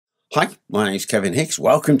Hi, my name is Kevin Hicks.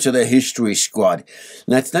 Welcome to the History Squad.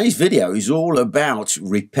 Now, today's video is all about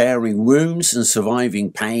repairing wounds and surviving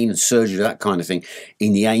pain and surgery, that kind of thing,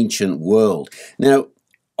 in the ancient world. Now,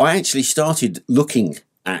 I actually started looking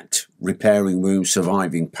at repairing wounds,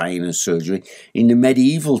 surviving pain and surgery in the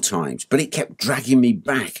medieval times, but it kept dragging me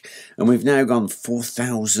back, and we've now gone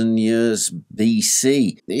 4,000 years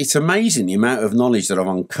BC. It's amazing the amount of knowledge that I've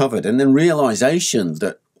uncovered, and then realization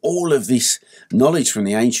that all of this knowledge from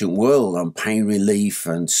the ancient world on pain relief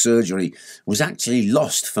and surgery was actually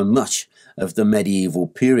lost for much of the medieval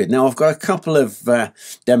period. Now, I've got a couple of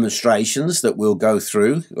demonstrations that we'll go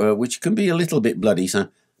through, which can be a little bit bloody, so a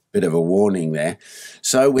bit of a warning there.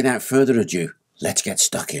 So without further ado, let's get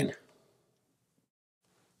stuck in.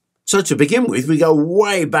 So to begin with, we go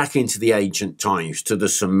way back into the ancient times to the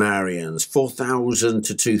Sumerians, 4,000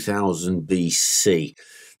 to 2000 BC.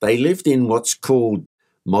 They lived in what's called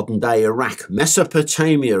modern-day Iraq,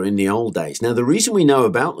 Mesopotamia in the old days. Now, the reason we know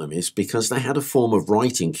about them is because they had a form of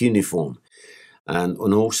writing, cuneiform, and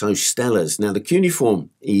also stelas. Now, the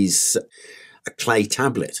cuneiform is a clay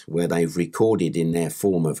tablet where they've recorded in their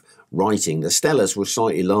form of writing. The stelas were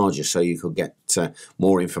slightly larger, so you could get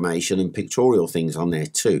more information and pictorial things on there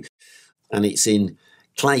too. And it's in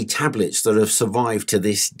clay tablets that have survived to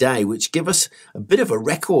this day, which give us a bit of a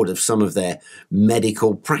record of some of their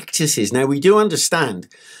medical practices. Now, we do understand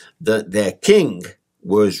that their king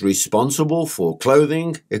was responsible for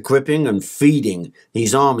clothing, equipping and feeding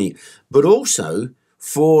his army, but also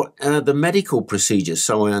for the medical procedures,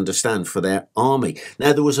 so I understand, for their army.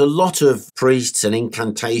 Now, there was a lot of priests and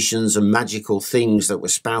incantations and magical things that were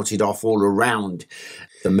spouted off all around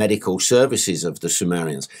the medical services of the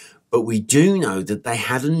Sumerians. But we do know that they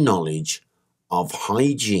had a knowledge of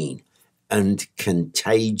hygiene and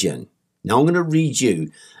contagion. Now, I'm going to read you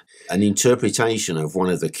an interpretation of one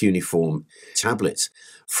of the cuneiform tablets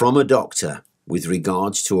from a doctor with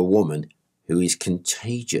regards to a woman who is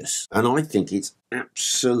contagious. And I think it's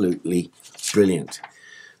absolutely brilliant.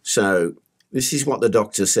 So this is what the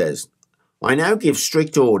doctor says. I now give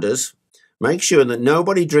strict orders. Make sure that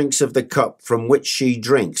nobody drinks of the cup from which she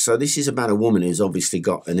drinks. So this is about a woman who's obviously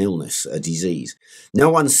got an illness, a disease. No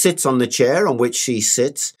one sits on the chair on which she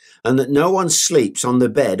sits, and that no one sleeps on the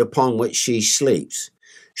bed upon which she sleeps.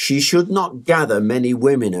 She should not gather many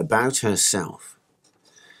women about herself.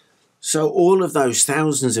 So all of those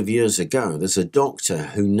thousands of years ago, there's a doctor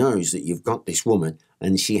who knows that you've got this woman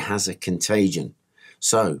and she has a contagion.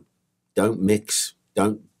 So don't mix,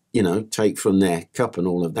 don't, take from their cup and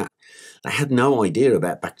all of that. They had no idea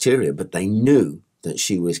about bacteria, but they knew that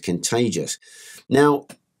she was contagious. Now,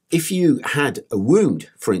 if you had a wound,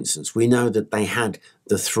 for instance, we know that they had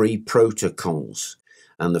the 3 protocols.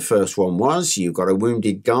 And the first one was, you've got a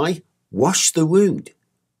wounded guy, wash the wound,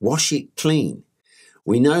 wash it clean.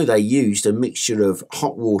 We know they used a mixture of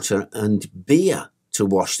hot water and beer to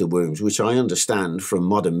wash the wounds, which I understand from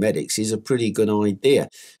modern medics is a pretty good idea.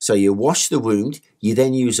 So you wash the wound, you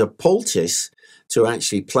then use a poultice to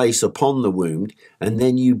actually place upon the wound, and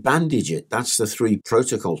then you bandage it. That's the 3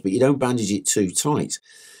 protocols, but you don't bandage it too tight.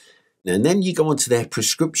 And then you go on to their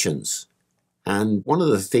prescriptions. And one of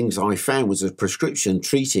the things I found was a prescription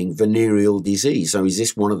treating venereal disease. So is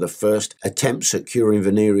this one of the first attempts at curing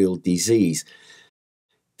venereal disease?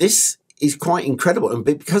 This is quite incredible. And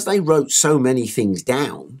because they wrote so many things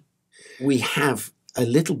down, we have a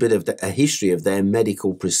little bit of a history of their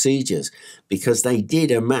medical procedures, because they did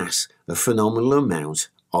amass a phenomenal amount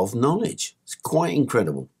of knowledge. It's quite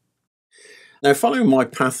incredible. Now, following my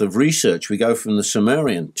path of research, we go from the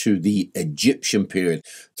Sumerian to the Egyptian period,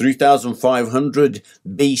 3,500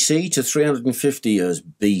 BC to 350 years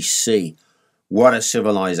BC. What a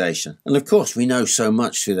civilization. And of course, we know so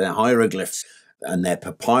much through their hieroglyphs and their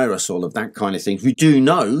papyrus, all of that kind of thing. We do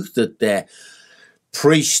know that their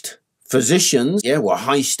physicians, were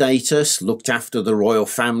high status, looked after the royal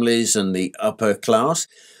families and the upper class,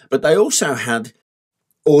 but they also had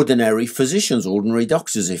ordinary physicians, ordinary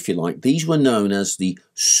doctors, if you like. These were known as the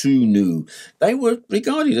Sunu. They were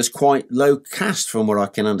regarded as quite low caste from what I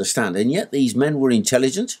can understand, and yet these men were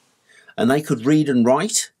intelligent and they could read and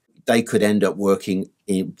write. They could end up working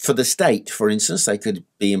for the state, for instance. They could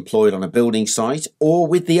be employed on a building site or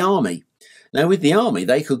with the army. Now, with the army,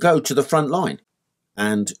 they could go to the front line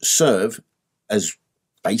and serve as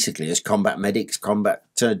basically as combat medics, combat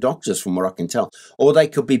doctors, from what I can tell. Or they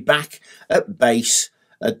could be back at base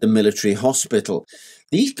at the military hospital.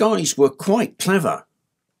 These guys were quite clever.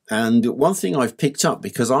 And one thing I've picked up,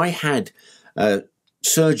 because I had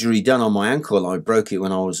surgery done on my ankle, I broke it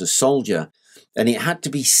when I was a soldier, and it had to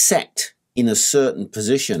be set in a certain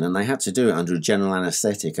position, and they had to do it under a general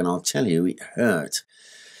anaesthetic, and I'll tell you, it hurt.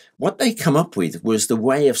 what they come up with was the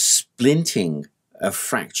way of splinting a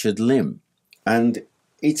fractured limb. And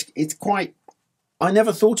it's quite, I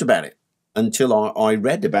never thought about it until I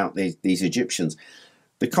read about these Egyptians.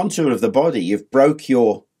 The contour of the body, you've broke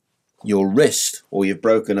your wrist, or you've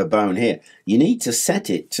broken a bone here. You need to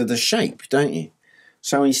set it to the shape, don't you?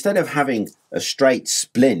 So instead of having a straight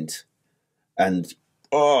splint and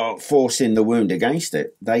forcing the wound against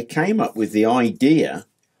it, they came up with the idea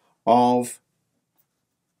of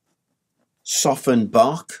softened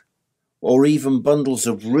bark or even bundles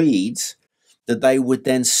of reeds that they would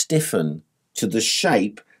then stiffen to the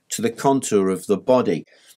shape, to the contour of the body.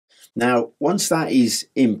 Now, once that is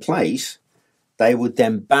in place, they would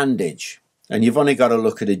then bandage. And you've only got to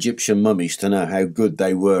look at Egyptian mummies to know how good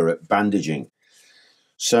they were at bandaging.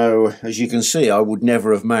 So, as you can see, I would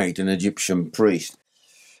never have made an Egyptian priest.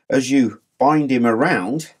 As you bind him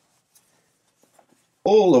around,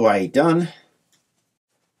 all the way done,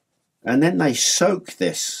 and then they soak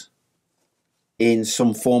this in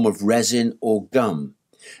some form of resin or gum.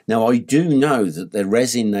 Now, I do know that the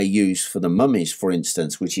resin they use for the mummies, for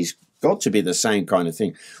instance, which is got to be the same kind of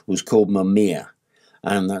thing, was called mumia.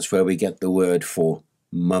 And that's where we get the word for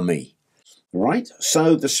mummy. Right,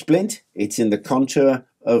 so the splint, it's in the contour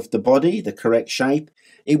of the body, the correct shape.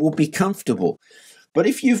 It will be comfortable. But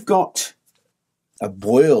if you've got a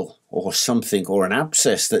boil or something, or an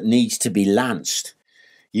abscess that needs to be lanced,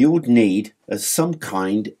 you would need some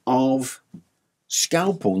kind of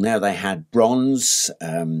scalpel. Now, they had bronze,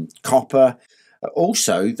 copper.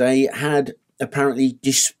 Also, they had apparently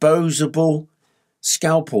disposable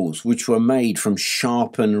scalpels which were made from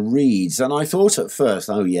sharpened reeds. And I thought at first,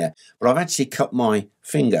 oh yeah, but I've actually cut my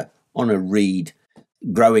finger on a reed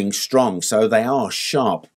growing strong, so they are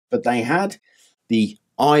sharp. But they had the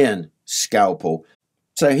iron scalpel.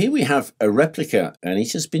 So here we have a replica, and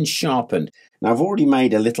it has been sharpened. Now, I've already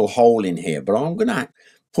made a little hole in here, but I'm going to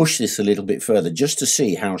push this a little bit further just to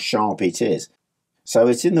see how sharp it is. So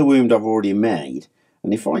it's in the wound I've already made,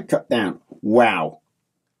 and if I cut down, wow,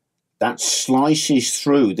 that slices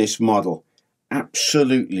through this model.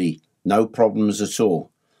 Absolutely no problems at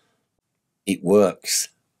all. It works.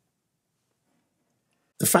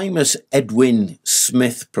 The famous Edwin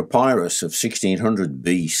Smith papyrus of 1600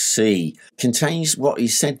 BC contains what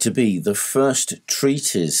is said to be the first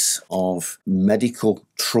treatise of medical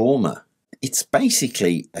trauma. It's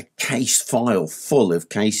basically a case file full of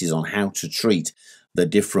cases on how to treat the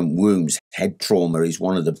different wounds. Head trauma is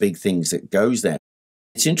one of the big things that goes there.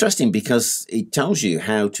 It's interesting because it tells you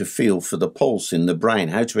how to feel for the pulse in the brain,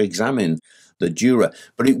 how to examine the dura,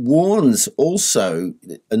 but it warns also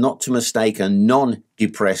not to mistake a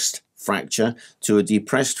non-depressed fracture to a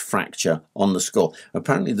depressed fracture on the skull.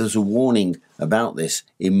 Apparently there's a warning about this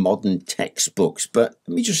in modern textbooks, but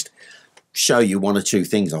let me just show you one or two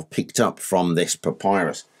things I've picked up from this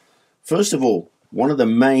papyrus. First of all, one of the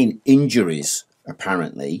main injuries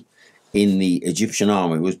apparently in the Egyptian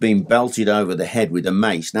army was being belted over the head with a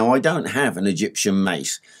mace. Now, I don't have an Egyptian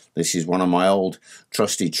mace. This is one of my old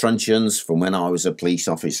trusty truncheons from when I was a police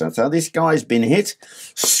officer. So this guy's been hit,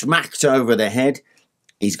 smacked over the head.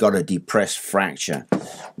 He's got a depressed fracture.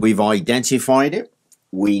 We've identified it.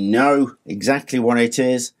 We know exactly what it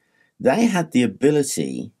is. They had the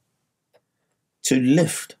ability to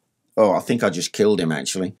lift. Oh, I think I just killed him,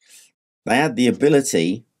 actually. They had the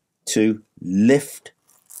ability to lift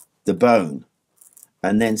the bone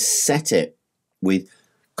and then set it with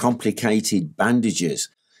complicated bandages,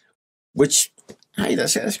 which, hey,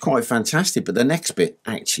 that's quite fantastic. But the next bit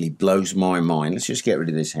actually blows my mind. Let's just get rid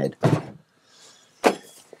of this head.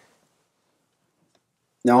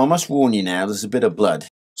 Now, I must warn you now, there's a bit of blood.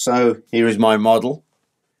 So here is my model.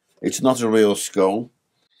 It's not a real skull.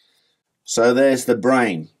 So there's the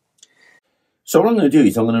brain. So what I'm going to do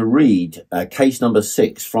is I'm going to read case number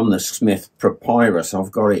 6 from the Smith papyrus.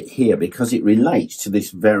 I've got it here because it relates to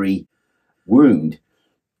this very wound.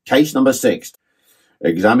 Case number 6,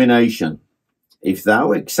 examination. If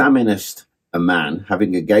thou examinest a man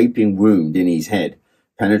having a gaping wound in his head,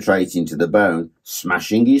 penetrating to the bone,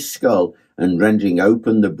 smashing his skull, and rendering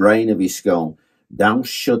open the brain of his skull, thou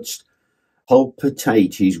shouldst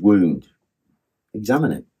palpitate his wound.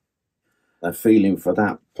 Examine it. A feeling for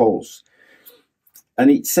that pulse. And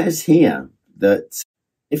it says here that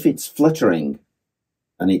if it's fluttering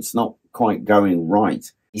and it's not quite going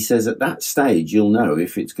right, he says at that stage you'll know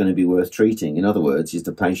if it's going to be worth treating. In other words, is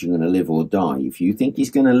the patient going to live or die? If you think he's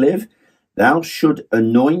going to live, thou should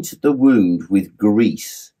anoint the wound with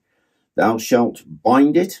grease. Thou shalt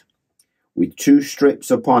bind it with 2 strips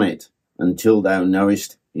upon it until thou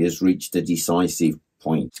knowest he has reached a decisive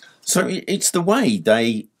point. So it's the way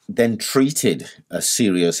they then treated a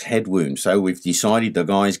serious head wound. So we've decided the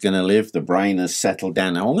guy's going to live, the brain has settled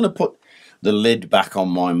down. Now I'm going to put the lid back on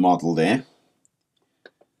my model there.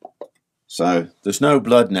 So there's no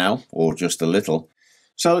blood now, or just a little.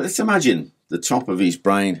 So let's imagine the top of his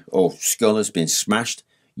brain or skull has been smashed.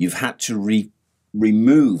 You've had to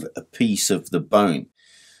remove a piece of the bone.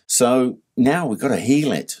 So now we've got to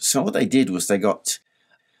heal it. So what they did was they got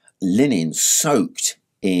linen soaked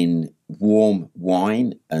in warm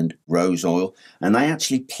wine and rose oil, and they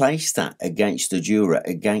actually placed that against the dura,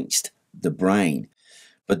 against the brain.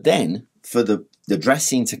 But then for the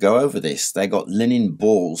dressing to go over this, they got linen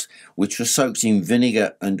balls which were soaked in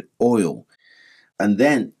vinegar and oil, and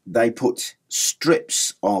then they put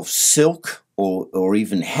strips of silk or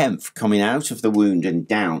even hemp coming out of the wound and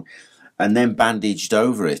down, and then bandaged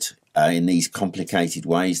over it in these complicated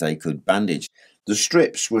ways they could bandage. The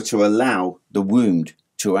strips were to allow the wound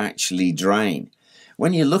to actually drain.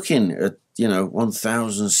 When you're looking at,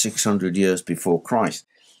 1,600 years before Christ,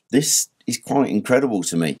 this is quite incredible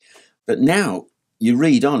to me. But now you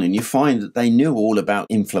read on and you find that they knew all about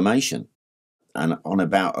inflammation and on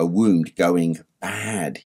about a wound going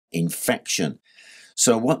bad, infection.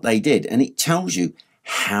 So what they did, and it tells you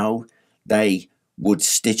how they would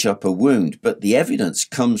stitch up a wound, but the evidence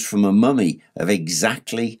comes from a mummy of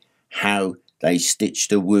exactly how they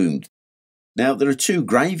stitched a wound. Now, there are two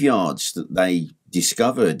graveyards that they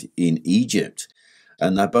discovered in Egypt,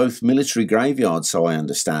 and they're both military graveyards, so I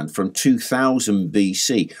understand, from 2000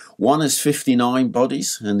 BC. One has 59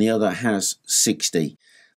 bodies and the other has 60.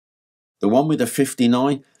 The one with the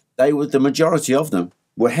 59, the majority of them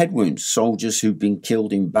were head wounds, soldiers who'd been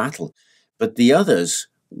killed in battle. But the others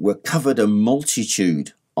were covered a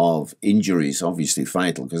multitude of injuries, obviously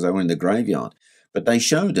fatal because they were in the graveyard. But they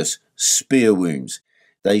showed us spear wounds.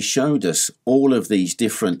 They showed us all of these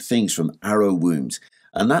different things from arrow wounds.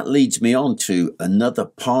 And that leads me on to another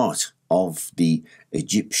part of the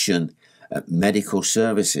Egyptian medical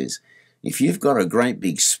services. If you've got a great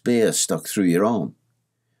big spear stuck through your arm,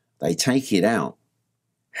 they take it out.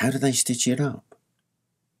 How do they stitch it up?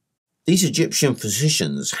 These Egyptian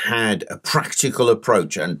physicians had a practical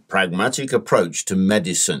approach and pragmatic approach to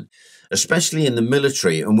medicine, especially in the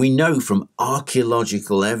military. And we know from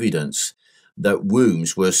archaeological evidence that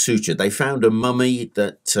wounds were sutured. They found a mummy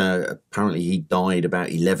that apparently he died about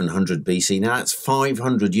 1100 BC. Now that's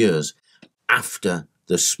 500 years after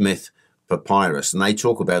the Smith papyrus. And they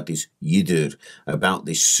talk about this yidur, about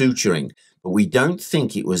this suturing. But we don't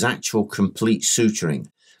think it was actual complete suturing.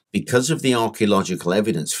 Because of the archaeological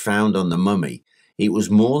evidence found on the mummy, it was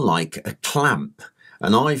more like a clamp.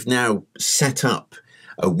 And I've now set up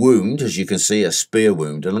a wound, as you can see, a spear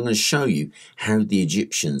wound, and I'm going to show you how the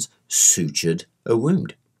Egyptians sutured a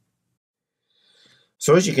wound.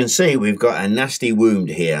 So as you can see, we've got a nasty wound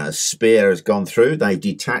here. A spear has gone through, they've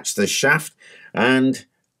detached the shaft, and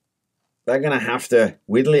they're going to have to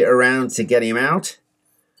whittle it around to get him out.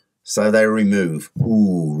 So they remove.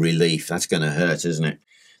 Ooh, relief. That's going to hurt, isn't it?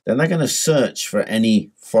 Then they're going to search for any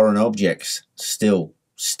foreign objects still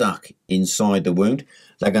stuck inside the wound.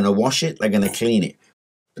 They're going to wash it, they're going to clean it.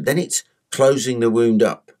 But then it's closing the wound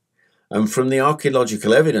up. And from the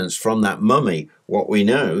archaeological evidence from that mummy, what we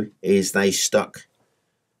know is they stuck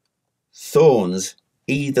thorns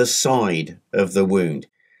either side of the wound.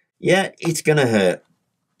 Yeah, it's going to hurt,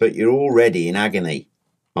 but you're already in agony,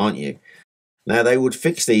 aren't you? Now, they would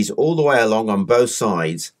fix these all the way along on both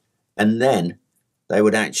sides, and then they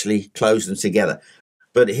would actually close them together.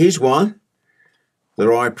 But here's one that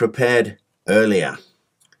I prepared earlier.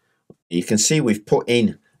 You can see we've put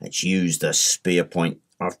in, let's use the spear point.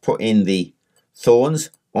 I've put in the thorns.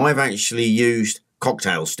 I've actually used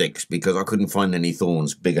cocktail sticks because I couldn't find any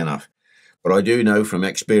thorns big enough. But I do know from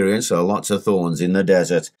experience there are lots of thorns in the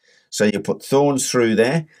desert. So you put thorns through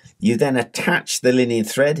there. You then attach the linen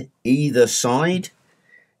thread either side,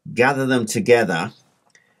 gather them together,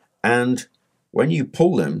 and when you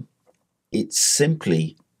pull them, it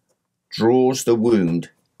simply draws the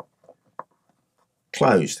wound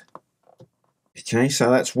closed. Okay, so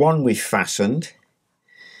that's one we've fastened.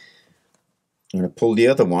 I'm going to pull the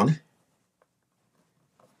other one.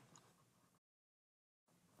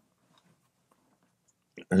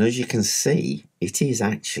 And as you can see, it is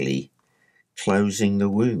actually closing the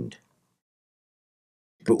wound.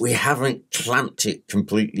 But we haven't clamped it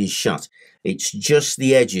completely shut. It's just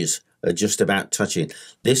the edges are just about touching.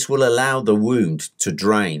 This will allow the wound to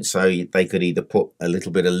drain, so they could either put a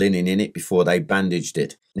little bit of linen in it before they bandaged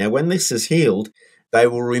it. Now, when this is healed, they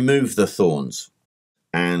will remove the thorns,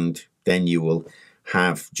 and then you will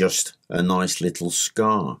have just a nice little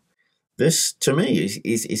scar. This, to me,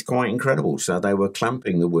 is quite incredible. So they were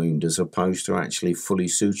clamping the wound as opposed to actually fully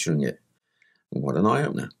suturing it. What an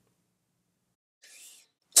eye-opener.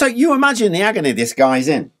 So you imagine the agony this guy's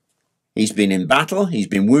in. He's been in battle, he's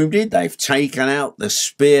been wounded, they've taken out the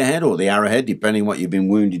spearhead or the arrowhead, depending what you've been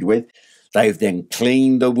wounded with. They've then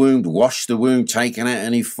cleaned the wound, washed the wound, taken out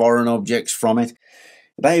any foreign objects from it.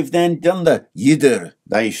 They've then done the yidir,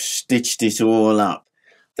 they've stitched it all up.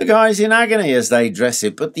 The guy's in agony as they dress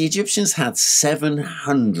it, but the Egyptians had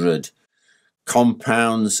 700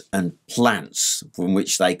 compounds and plants from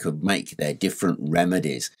which they could make their different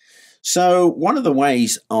remedies. So one of the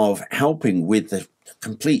ways of helping with the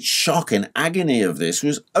complete shock and agony of this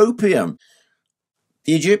was opium.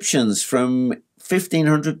 The Egyptians from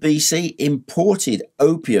 1500 BC imported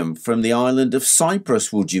opium from the island of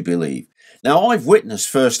Cyprus, would you believe? Now, I've witnessed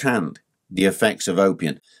firsthand the effects of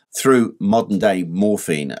opium through modern day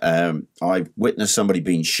morphine. I've witnessed somebody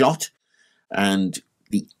being shot and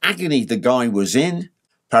the agony the guy was in.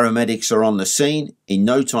 Paramedics are on the scene in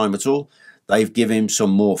no time at all. They've given him some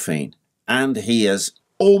morphine and he has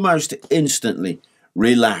almost instantly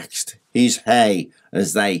relaxed his hay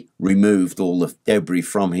as they removed all the debris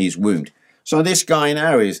from his wound. So this guy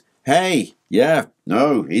now is, hey, yeah,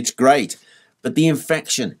 no, it's great. But the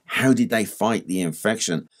infection, how did they fight the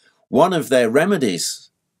infection? One of their remedies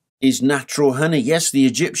is natural honey. Yes, the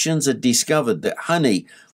Egyptians had discovered that honey,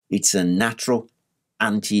 it's a natural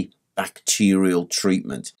antibacterial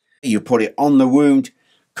treatment. You put it on the wound,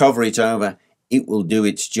 cover it over, it will do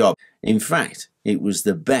its job. In fact, it was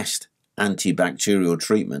the best antibacterial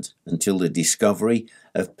treatment until the discovery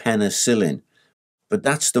of penicillin. But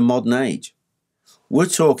that's the modern age. We're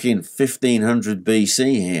talking 1500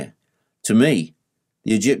 BC here. To me,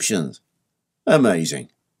 the Egyptians,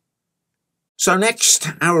 amazing. So next,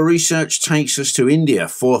 our research takes us to India,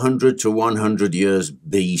 400 to 100 years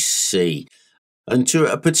BC, and to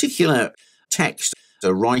a particular text,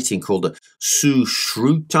 a writing called the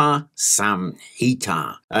Sushruta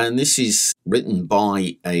Samhita. And this is written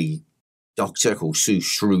by a doctor called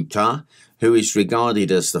Sushruta, who is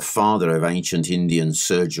regarded as the father of ancient Indian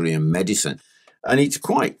surgery and medicine. And it's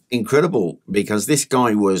quite incredible because this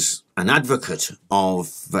guy was an advocate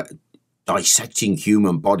of dissecting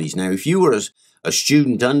human bodies. Now, if you were a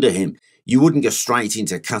student under him, you wouldn't go straight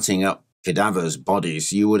into cutting up cadavers'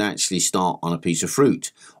 bodies. You would actually start on a piece of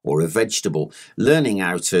fruit or a vegetable, learning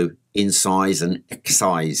how to incise and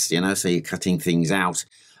excise, so you're cutting things out.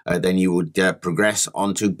 Then you would progress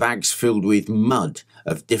onto bags filled with mud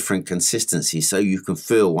of different consistencies so you can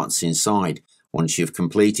feel what's inside. Once you've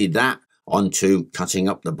completed that, onto cutting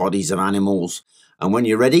up the bodies of animals. And when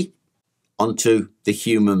you're ready, onto the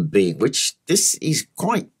human being, which this is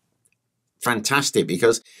quite fantastic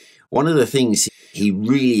because one of the things he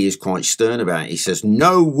really is quite stern about, he says,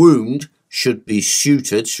 no wound should be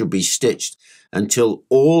sutured, should be stitched until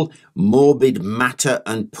all morbid matter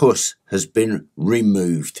and pus has been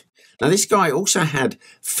removed. Now, this guy also had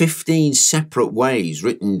 15 separate ways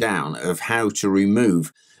written down of how to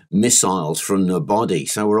remove missiles from the body.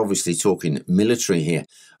 So we're obviously talking military here.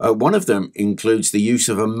 One of them includes the use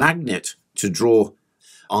of a magnet to draw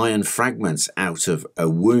iron fragments out of a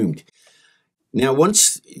wound. Now,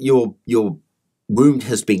 once your wound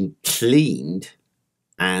has been cleaned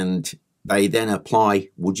and they then apply,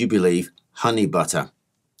 would you believe, honey butter,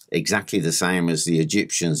 exactly the same as the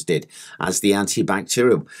Egyptians did, as the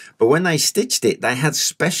antibacterial. But when they stitched it, they had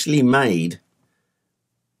specially made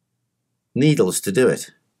needles to do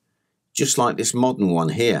it, just like this modern one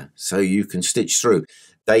here, so you can stitch through.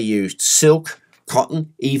 They used silk,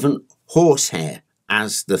 cotton, even horsehair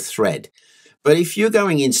as the thread. But if you're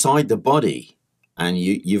going inside the body and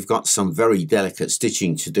you've got some very delicate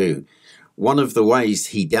stitching to do, one of the ways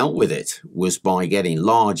he dealt with it was by getting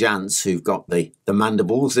large ants who've got the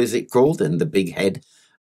mandibles, is it called, and the big head,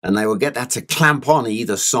 and they would get that to clamp on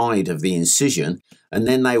either side of the incision, and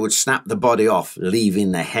then they would snap the body off,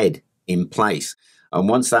 leaving the head in place. And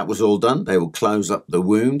once that was all done, they would close up the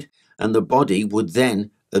wound, and the body would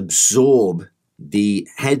then absorb the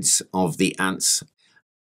heads of the ants.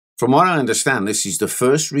 From what I understand, this is the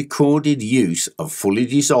first recorded use of fully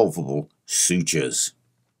dissolvable sutures.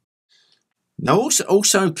 Now,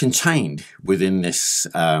 also contained within this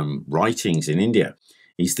writings in India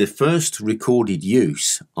is the first recorded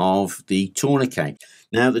use of the tourniquet.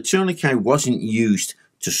 Now, the tourniquet wasn't used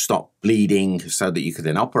to stop bleeding so that you could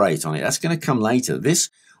then operate on it. That's going to come later. This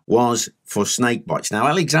was for snake bites. Now,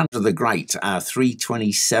 Alexander the Great,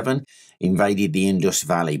 327, invaded the Indus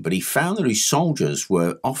Valley, but he found that his soldiers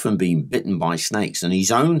were often being bitten by snakes, and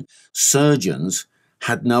his own surgeons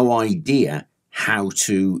had no idea how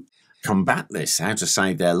to combat this, how to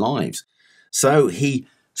save their lives. So he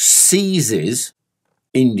seizes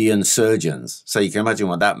Indian surgeons. So you can imagine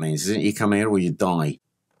what that means, isn't it? You come here or you die.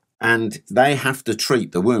 And they have to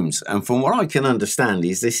treat the wounds. And from what I can understand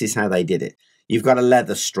is this is how they did it. You've got a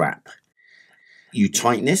leather strap. You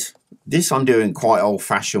tighten it. This I'm doing quite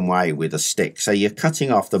old-fashioned way with a stick. So you're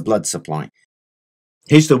cutting off the blood supply.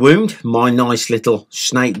 Here's the wound, my nice little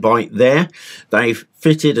snake bite there. They've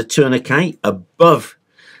fitted a tourniquet above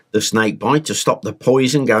the snake bite to stop the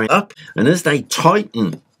poison going up. And as they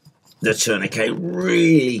tighten the tourniquet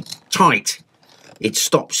really tight, it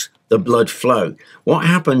stops the blood flow. What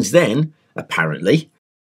happens then, apparently,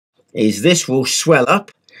 is this will swell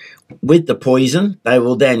up with the poison. They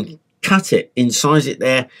will then cut it, incise it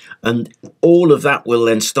there, and all of that will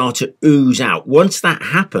then start to ooze out. Once that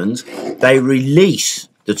happens, they release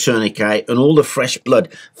the tourniquet and all the fresh blood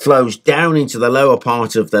flows down into the lower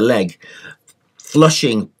part of the leg,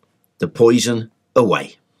 flushing the poison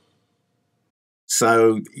away.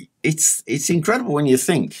 So it's incredible when you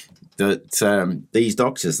think that these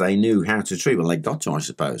doctors, they knew how to treat. Well, they got to, I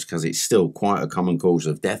suppose, because it's still quite a common cause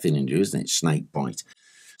of death in India, isn't it? Snake bite.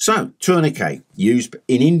 So, tourniquet, used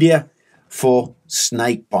in India for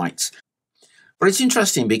snake bites. But it's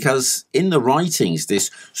interesting because in the writings, this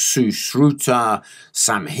Sushruta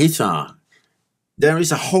Samhita, there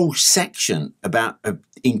is a whole section about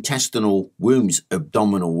intestinal wounds,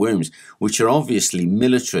 abdominal wounds, which are obviously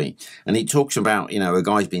military. And it talks about, a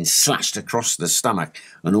guy's been slashed across the stomach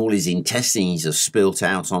and all his intestines are spilt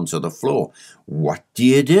out onto the floor. What do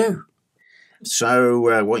you do?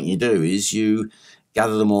 So what you do is you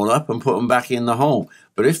gather them all up and put them back in the hole.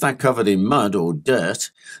 But if they're covered in mud or dirt,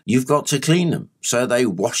 you've got to clean them. So they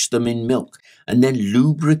washed them in milk and then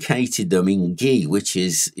lubricated them in ghee, which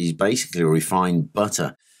is basically refined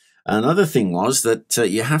butter. Another thing was that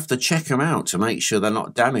you have to check them out to make sure they're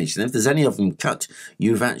not damaged. And if there's any of them cut,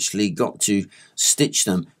 you've actually got to stitch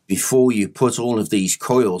them before you put all of these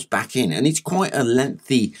coils back in. And it's quite a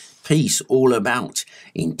lengthy piece all about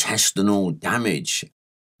intestinal damage.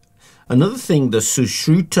 Another thing the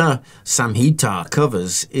Sushruta Samhita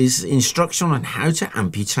covers is instruction on how to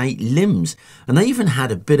amputate limbs. And they even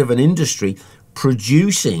had a bit of an industry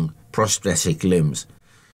producing prosthetic limbs.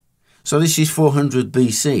 So this is 400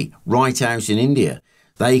 BC, right out in India.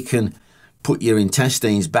 They can put your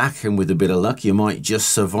intestines back and with a bit of luck, you might just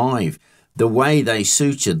survive. The way they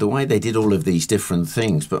sutured, the way they did all of these different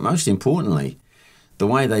things, but most importantly, the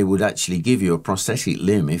way they would actually give you a prosthetic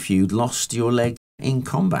limb if you'd lost your leg in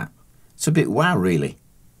combat. It's a bit wow, really.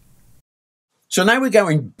 So now we're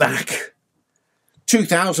going back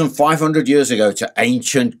 2,500 years ago to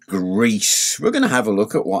ancient Greece. We're going to have a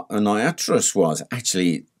look at what an iatrus was.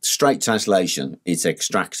 Actually, straight translation, it's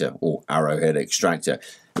extractor or arrowhead extractor.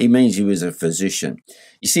 It means he was a physician.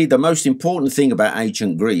 You see, the most important thing about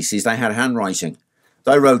ancient Greece is they had handwriting.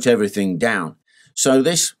 They wrote everything down. So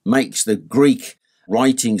this makes the Greek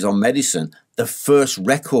writings on medicine the first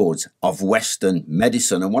records of Western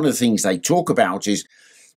medicine. And one of the things they talk about is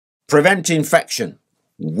prevent infection,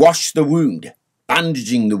 wash the wound,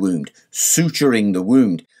 bandaging the wound, suturing the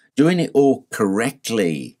wound, doing it all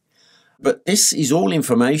correctly. But this is all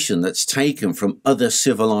information that's taken from other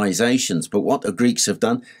civilizations. But what the Greeks have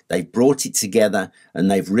done, they've brought it together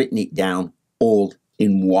and they've written it down all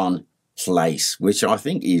in one place, which I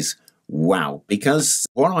think is wow. Because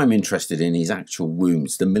what I'm interested in is actual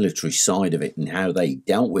wounds, the military side of it and how they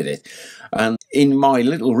dealt with it. And in my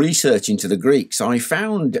little research into the Greeks, I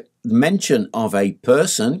found mention of a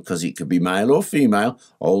person, because it could be male or female,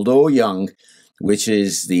 old or young, which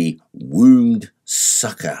is the wound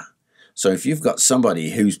sucker. So if you've got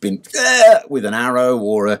somebody who's been with an arrow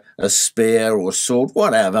or a spear or a sword,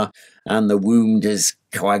 whatever, and the wound is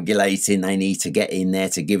coagulating, they need to get in there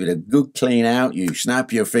to give it a good clean out. You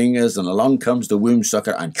snap your fingers and along comes the wound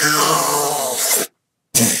sucker and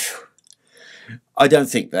I don't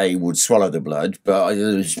think they would swallow the blood, but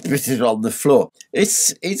I spit it on the floor.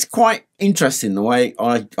 It's quite interesting the way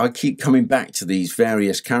I keep coming back to these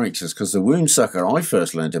various characters, because the wound sucker I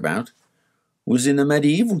first learned about was in the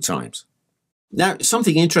medieval times. Now,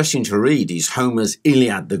 something interesting to read is Homer's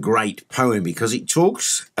Iliad, the great poem, because it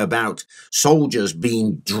talks about soldiers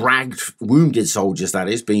being dragged, wounded soldiers, that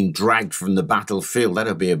is, being dragged from the battlefield.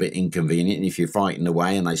 That'll be a bit inconvenient if you're fighting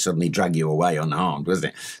away and they suddenly drag you away unharmed,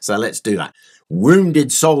 wasn't it? So let's do that.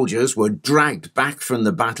 Wounded soldiers were dragged back from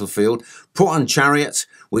the battlefield, put on chariots,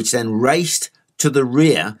 which then raced to the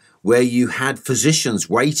rear where you had physicians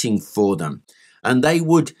waiting for them. And they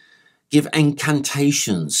would give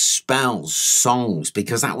incantations, spells, songs,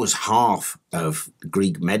 because that was half of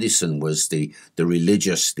Greek medicine, was the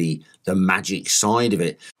religious, the magic side of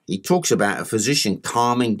it. He talks about a physician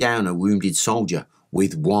calming down a wounded soldier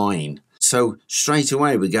with wine. So straight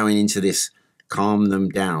away we're going into this: calm them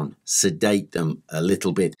down, sedate them a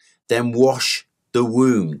little bit, then wash the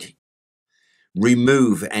wound,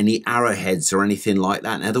 remove any arrowheads or anything like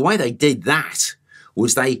that. Now, the way they did that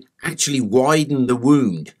was they actually widened the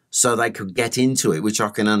wound so they could get into it, which I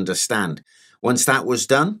can understand. Once that was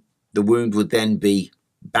done, the wound would then be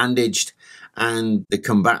bandaged and the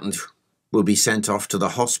combatant will be sent off to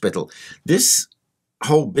the hospital. This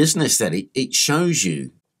whole business then, it shows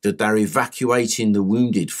you that they're evacuating the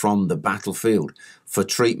wounded from the battlefield for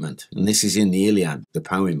treatment. And this is in the Iliad, the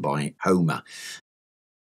poem by Homer.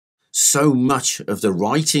 So much of the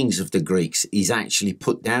writings of the Greeks is actually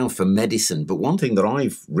put down for medicine. But one thing that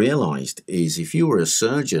I've realized is if you were a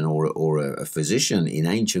surgeon or a physician in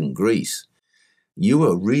ancient Greece, you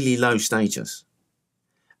were really low status.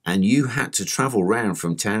 And you had to travel around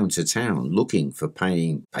from town to town looking for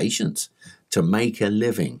paying patients to make a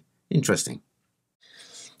living. Interesting.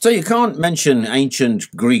 So you can't mention ancient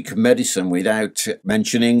Greek medicine without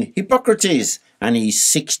mentioning Hippocrates and his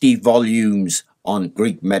 60 volumes on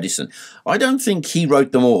Greek medicine. I don't think he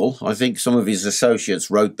wrote them all. I think some of his associates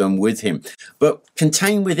wrote them with him. But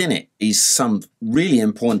contained within it is some really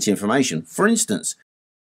important information. For instance,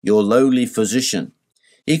 your lowly physician.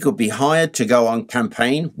 He could be hired to go on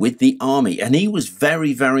campaign with the army. And he was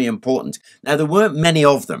very, very important. Now, there weren't many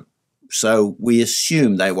of them. So we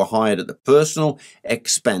assume they were hired at the personal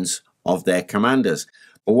expense of their commanders.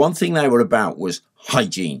 But one thing they were about was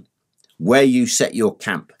hygiene, where you set your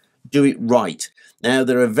camp, do it right. Now,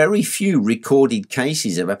 there are very few recorded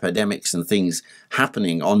cases of epidemics and things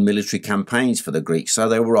happening on military campaigns for the Greeks, so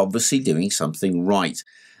they were obviously doing something right.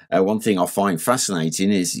 One thing I find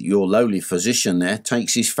fascinating is your lowly physician there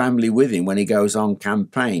takes his family with him when he goes on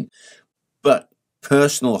campaign. But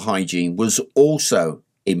personal hygiene was also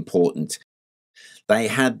important. They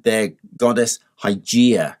had their goddess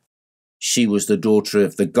Hygeia. She was the daughter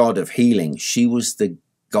of the god of healing. She was the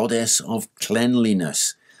goddess of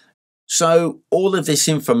cleanliness. So all of this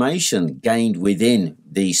information gained within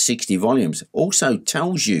these 60 volumes also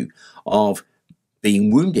tells you of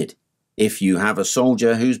being wounded. If you have a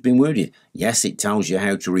soldier who's been wounded, yes, it tells you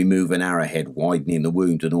how to remove an arrowhead, widening the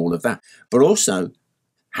wound and all of that, but also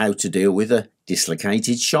how to deal with a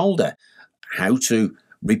dislocated shoulder, how to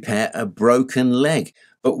repair a broken leg.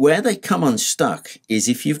 But where they come unstuck is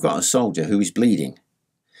if you've got a soldier who is bleeding.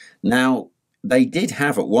 Now, they did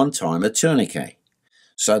have at one time a tourniquet.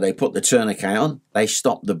 So they put the tourniquet on, they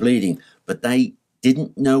stopped the bleeding, but they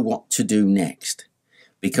didn't know what to do next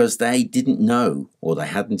because they didn't know, or they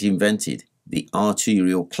hadn't invented the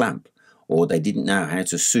arterial clamp, or they didn't know how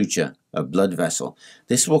to suture a blood vessel.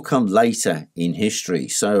 This will come later in history.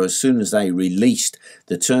 So as soon as they released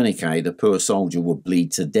the tourniquet, the poor soldier would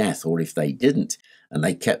bleed to death, or if they didn't, and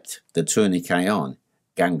they kept the tourniquet on,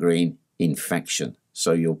 gangrene, infection.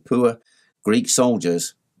 So your poor Greek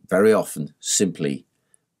soldiers very often simply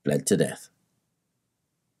bled to death.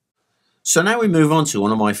 So now we move on to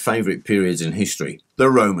one of my favourite periods in history, the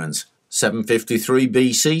Romans, 753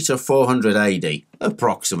 BC to 400 AD,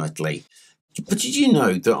 approximately. But did you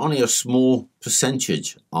know that only a small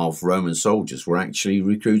percentage of Roman soldiers were actually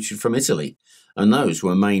recruited from Italy? And those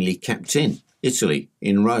were mainly kept in Italy,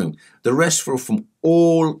 in Rome. The rest were from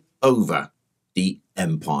all over the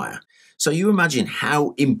empire. So you imagine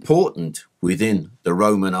how important within the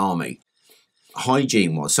Roman army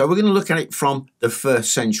hygiene was. So we're going to look at it from the 1st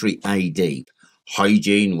century AD.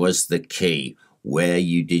 Hygiene was the key. Where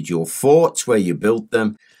you did your forts, where you built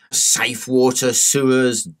them, safe water,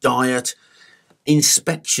 sewers, diet,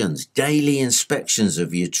 inspections, daily inspections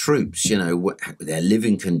of your troops, you know, their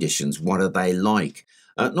living conditions, what are they like?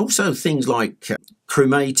 And also things like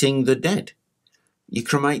cremating the dead. You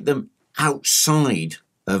cremate them outside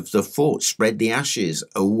of the fort, spread the ashes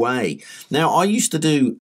away. Now, I used to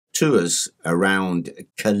do tours around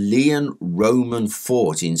Caerleon Roman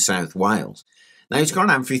fort in South Wales. Now, it's got an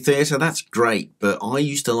amphitheatre, that's great, but I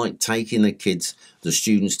used to like taking the kids, the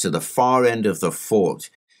students, to the far end of the fort,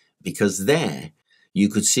 because there you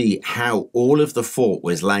could see how all of the fort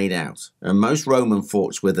was laid out. And most Roman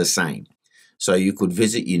forts were the same. So you could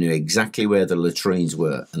visit, you knew exactly where the latrines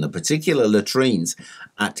were. And the particular latrines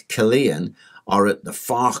at Caerleon are at the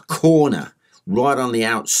far corner, right on the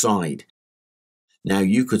outside. Now,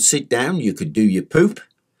 you could sit down, you could do your poop,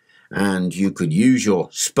 and you could use your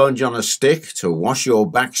sponge on a stick to wash your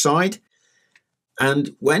backside.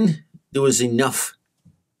 And when there was enough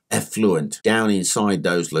effluent down inside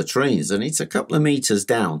those latrines, and it's a couple of meters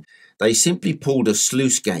down, they simply pulled a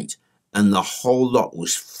sluice gate and the whole lot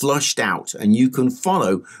was flushed out, and you can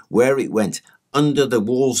follow where it went under the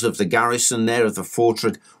walls of the garrison there of the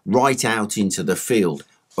fortress, right out into the field,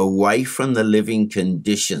 away from the living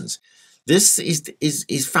conditions. This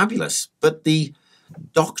is fabulous. But the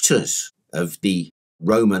doctors of the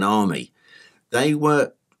Roman army, they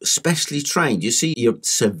were specially trained. You see, your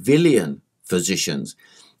civilian physicians,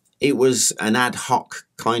 it was an ad hoc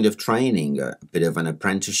kind of training, a bit of an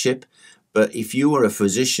apprenticeship. But if you were a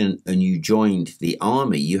physician and you joined the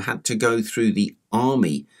army, you had to go through the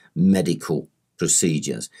army medical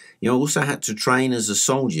procedures. You also had to train as a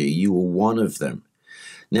soldier. You were one of them.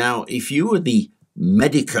 Now, if you were the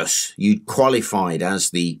medicus, you'd qualified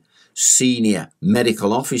as the senior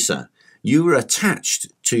medical officer, you were attached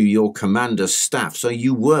to your commander's staff. So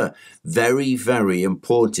you were very, very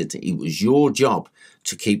important. It was your job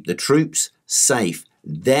to keep the troops safe.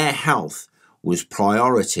 Their health was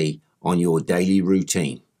priority on your daily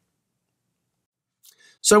routine.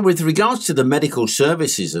 So with regards to the medical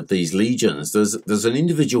services of these legions, there's an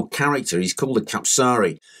individual character. He's called a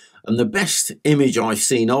capsari. And the best image I've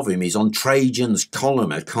seen of him is on Trajan's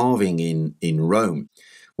column, a carving in Rome.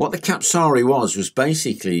 What the capsari was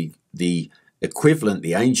basically the equivalent,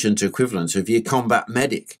 the ancient equivalent of your combat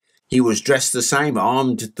medic. He was dressed the same,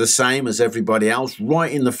 armed the same as everybody else,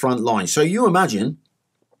 right in the front line. So you imagine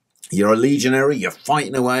you're a legionary, you're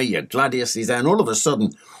fighting away, your gladius is there, and all of a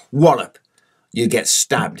sudden, wallop, you get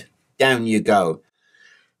stabbed. Down you go.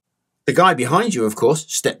 The guy behind you, of course,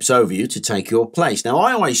 steps over you to take your place. Now,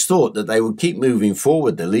 I always thought that they would keep moving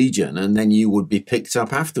forward, the legion, and then you would be picked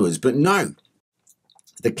up afterwards. But no,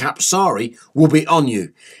 the capsari will be on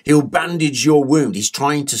you. He'll bandage your wound. He's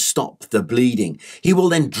trying to stop the bleeding. He will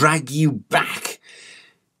then drag you back.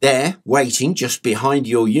 There, waiting just behind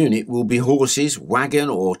your unit, will be horses, wagon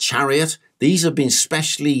or chariot. These have been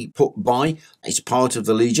specially put by. It's part of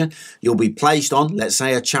the legion. You'll be placed on, let's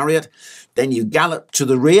say, a chariot. Then you gallop to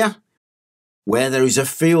the rear, where there is a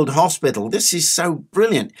field hospital. This is so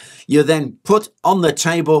brilliant. You're then put on the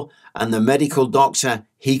table, and the medical doctor,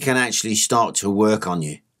 he can actually start to work on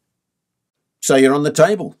you. So you're on the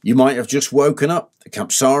table. You might have just woken up. The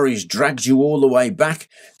capsaris dragged you all the way back.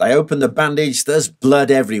 They open the bandage. There's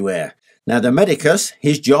blood everywhere. Now the medicus,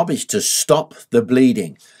 his job is to stop the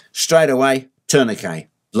bleeding. Straight away, tourniquet.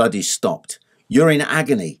 Blood is stopped. You're in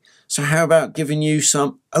agony. So how about giving you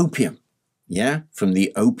some opium? Yeah, from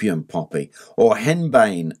the opium poppy, or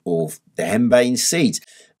henbane, or the henbane seeds.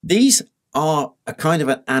 These are a kind of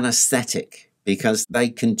an anesthetic because they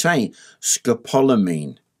contain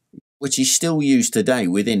scopolamine, which is still used today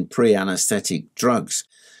within pre-anesthetic drugs.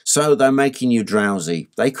 So they're making you drowsy.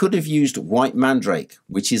 They could have used white mandrake,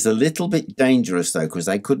 which is a little bit dangerous though, because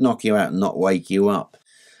they could knock you out and not wake you up.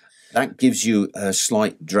 That gives you a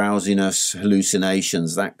slight drowsiness,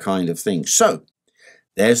 hallucinations, that kind of thing. So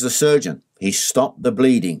there's the surgeon. He's stopped the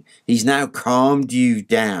bleeding. He's now calmed you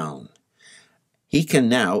down. He can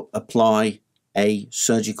now apply a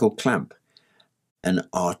surgical clamp, an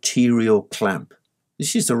arterial clamp.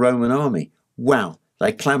 This is the Roman army. Wow,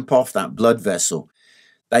 they clamp off that blood vessel.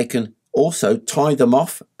 They can also tie them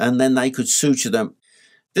off, and then they could suture them.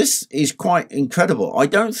 This is quite incredible. I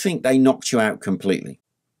don't think they knocked you out completely.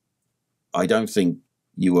 I don't think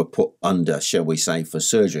you were put under, shall we say, for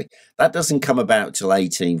surgery. That doesn't come about till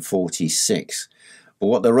 1846. But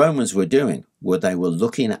what the Romans were doing were they were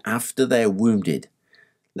looking after their wounded.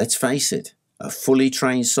 Let's face it, a fully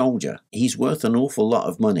trained soldier, he's worth an awful lot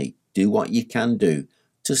of money. Do what you can do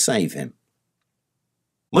to save him.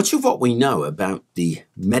 Much of what we know about the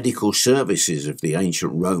medical services of the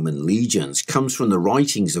ancient Roman legions comes from the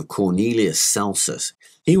writings of Cornelius Celsus.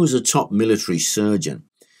 He was a top military surgeon.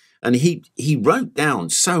 And he wrote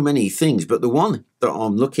down so many things, but the one that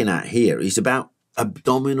I'm looking at here is about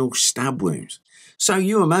abdominal stab wounds. So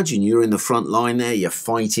you imagine you're in the front line there, you're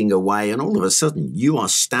fighting away, and all of a sudden you are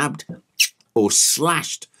stabbed or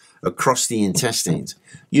slashed across the intestines.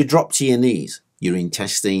 You drop to your knees, your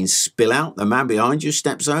intestines spill out, the man behind you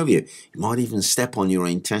steps over you. You might even step on your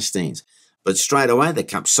intestines. But straight away, the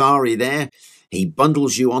capsari there, he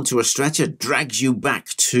bundles you onto a stretcher, drags you back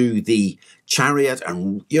to the chariot,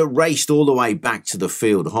 and you're raced all the way back to the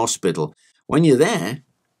field hospital. When you're there,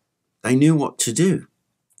 they knew what to do.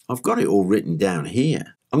 I've got it all written down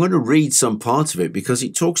here. I'm going to read some parts of it because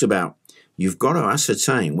it talks about you've got to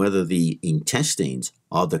ascertain whether the intestines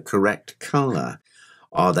are the correct colour.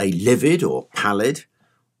 Are they livid or pallid,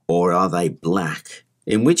 or are they black?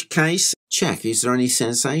 In which case, check, is there any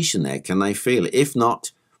sensation there? Can they feel it? If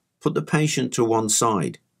not, put the patient to one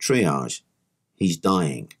side. Triage. He's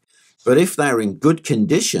dying. But if they're in good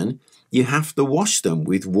condition, you have to wash them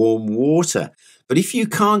with warm water. But if you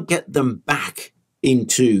can't get them back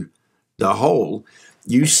into the hole,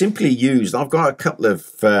 you simply used, I've got a couple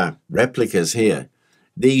of replicas here.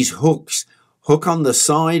 These hooks hook on the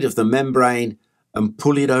side of the membrane and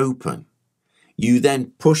pull it open. You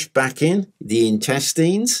then push back in the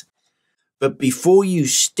intestines, but before you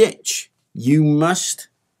stitch, you must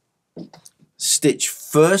stitch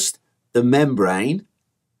first the membrane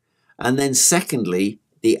and then secondly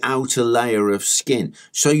the outer layer of skin.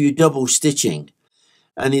 So you're double stitching.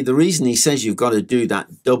 And the reason he says you've got to do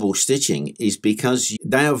that double stitching is because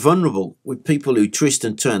they are vulnerable with people who twist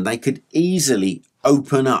and turn. They could easily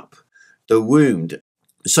open up the wound.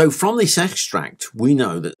 So from this extract, we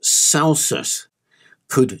know that Celsus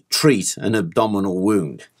could treat an abdominal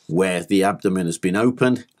wound where the abdomen has been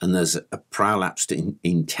opened and there's a prolapsed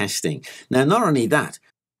intestine. Now, not only that,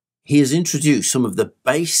 he has introduced some of the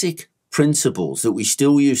basic principles that we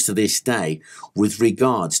still use to this day with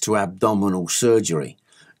regards to abdominal surgery.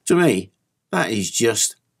 To me, that is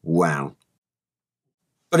just wow.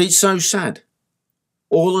 But it's so sad.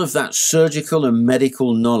 All of that surgical and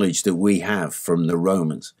medical knowledge that we have from the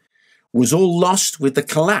Romans was all lost with the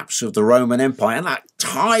collapse of the Roman Empire and that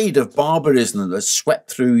tide of barbarism that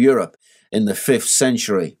swept through Europe in the 5th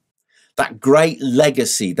century. That great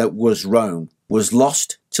legacy that was Rome was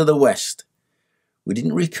lost to the West. We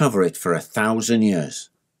didn't recover it for 1,000 years.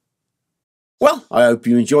 Well, I hope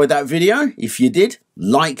you enjoyed that video. If you did,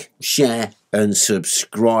 like, share and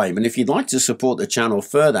subscribe. And if you'd like to support the channel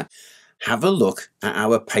further, have a look at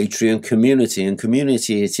our Patreon community, and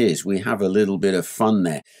community it is. We have a little bit of fun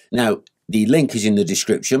there. Now, the link is in the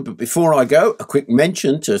description, but before I go, a quick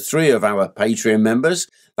mention to 3 of our Patreon members.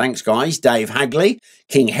 Thanks, guys. Dave Hagley,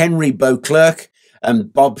 King Henry Beauclerk,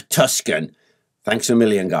 and Bob Tuscan. Thanks a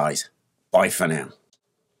million, guys. Bye for now.